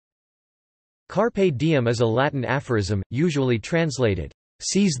Carpe diem is a Latin aphorism, usually translated,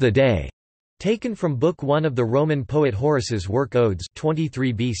 "Seize the day", taken from Book 1 of the Roman poet Horace's work Odes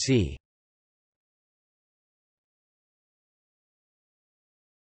 23 BC.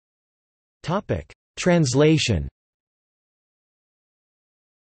 Translation.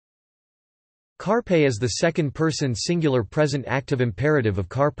 Carpe is the second-person singular present active imperative of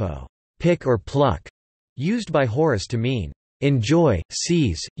carpo, pick or pluck, used by Horace to mean enjoy,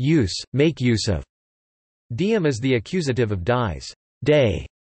 seize, use, make use of. Diem is the accusative of dies, day.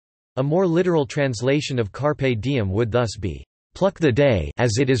 A more literal translation of carpe diem would thus be, pluck the day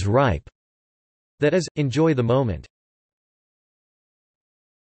as it is ripe. That is, enjoy the moment.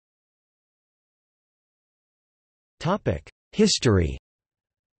 History.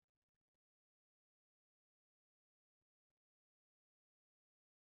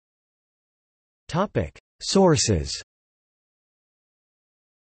 Sources.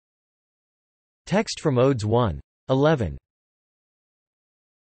 Text from Odes 1:11.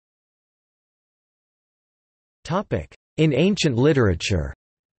 In ancient literature.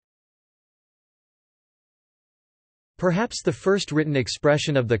 Perhaps the first written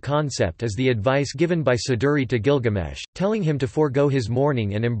expression of the concept is the advice given by Siduri to Gilgamesh, telling him to forego his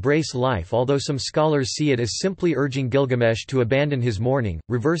mourning and embrace life, although some scholars see it as simply urging Gilgamesh to abandon his mourning,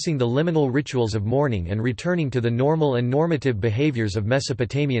 reversing the liminal rituals of mourning and returning to the normal and normative behaviors of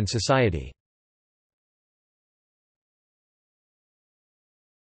Mesopotamian society.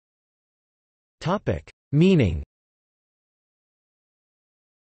 Meaning.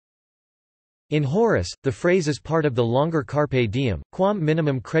 In Horace, the phrase is part of the longer Carpe diem, quam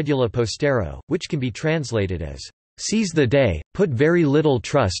minimum credula postero, which can be translated as, "Seize the day, put very little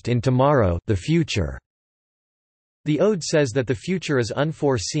trust in tomorrow, the future." The ode says that the future is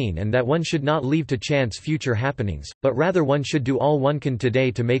unforeseen and that one should not leave to chance future happenings, but rather one should do all one can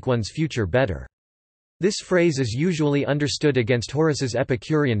today to make one's future better. This phrase is usually understood against Horace's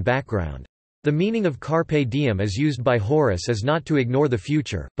Epicurean background. The meaning of carpe diem as used by Horace is not to ignore the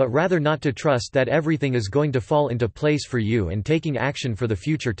future, but rather not to trust that everything is going to fall into place for you and taking action for the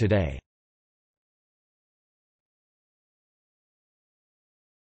future today.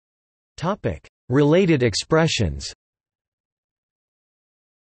 Related expressions.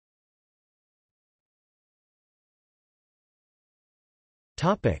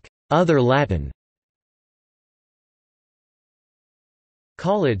 Other Latin.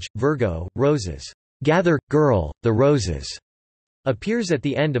 College, Virgo, Roses. Gather, girl, the roses, appears at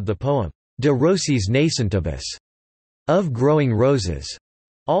the end of the poem, De Rosis Nascentibus, of growing roses,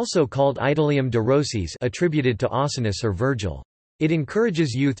 also called Idolium de Rosis, attributed to Ausonius or Virgil. It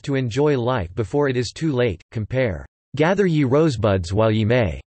encourages youth to enjoy life before it is too late. Compare, Gather ye rosebuds while ye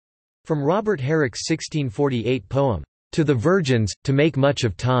may, from Robert Herrick's 1648 poem, To the Virgins, to make much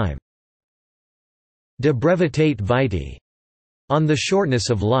of time. De brevitate vitae, on the shortness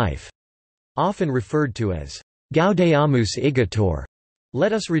of life, often referred to as Gaudeamus igitur,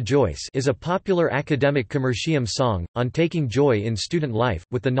 Let Us Rejoice, is a popular academic commercium song, on taking joy in student life,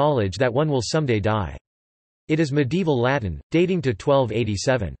 with the knowledge that one will someday die. It is medieval Latin, dating to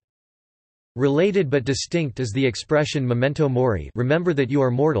 1287. Related but distinct is the expression memento mori, remember that you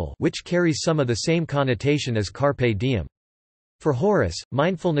are mortal, which carries some of the same connotation as carpe diem. For Horace,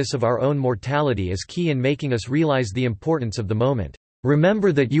 mindfulness of our own mortality is key in making us realize the importance of the moment.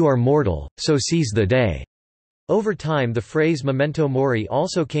 Remember that you are mortal, so seize the day. Over time, the phrase memento mori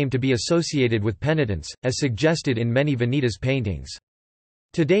also came to be associated with penitence, as suggested in many Vanitas paintings.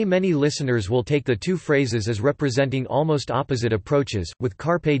 Today many listeners will take the two phrases as representing almost opposite approaches, with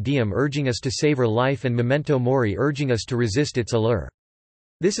carpe diem urging us to savor life and memento mori urging us to resist its allure.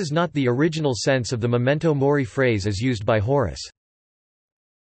 This is not the original sense of the memento mori phrase as used by Horace.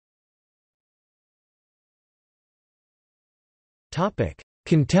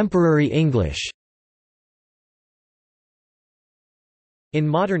 Contemporary English. In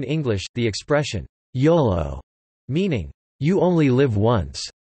modern English, the expression, YOLO, meaning, you only live once,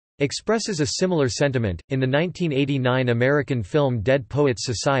 expresses a similar sentiment. In the 1989 American film Dead Poets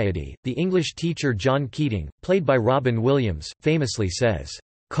Society, the English teacher John Keating, played by Robin Williams, famously says,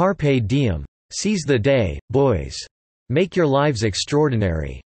 Carpe diem. Seize the day, boys. Make your lives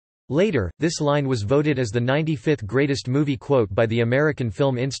extraordinary. Later, this line was voted as the 95th greatest movie quote by the American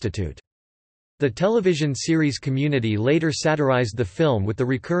Film Institute. The television series Community later satirized the film with the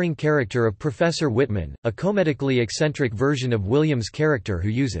recurring character of Professor Whitman, a comedically eccentric version of Williams' character who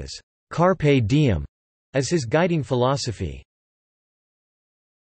uses carpe diem as his guiding philosophy.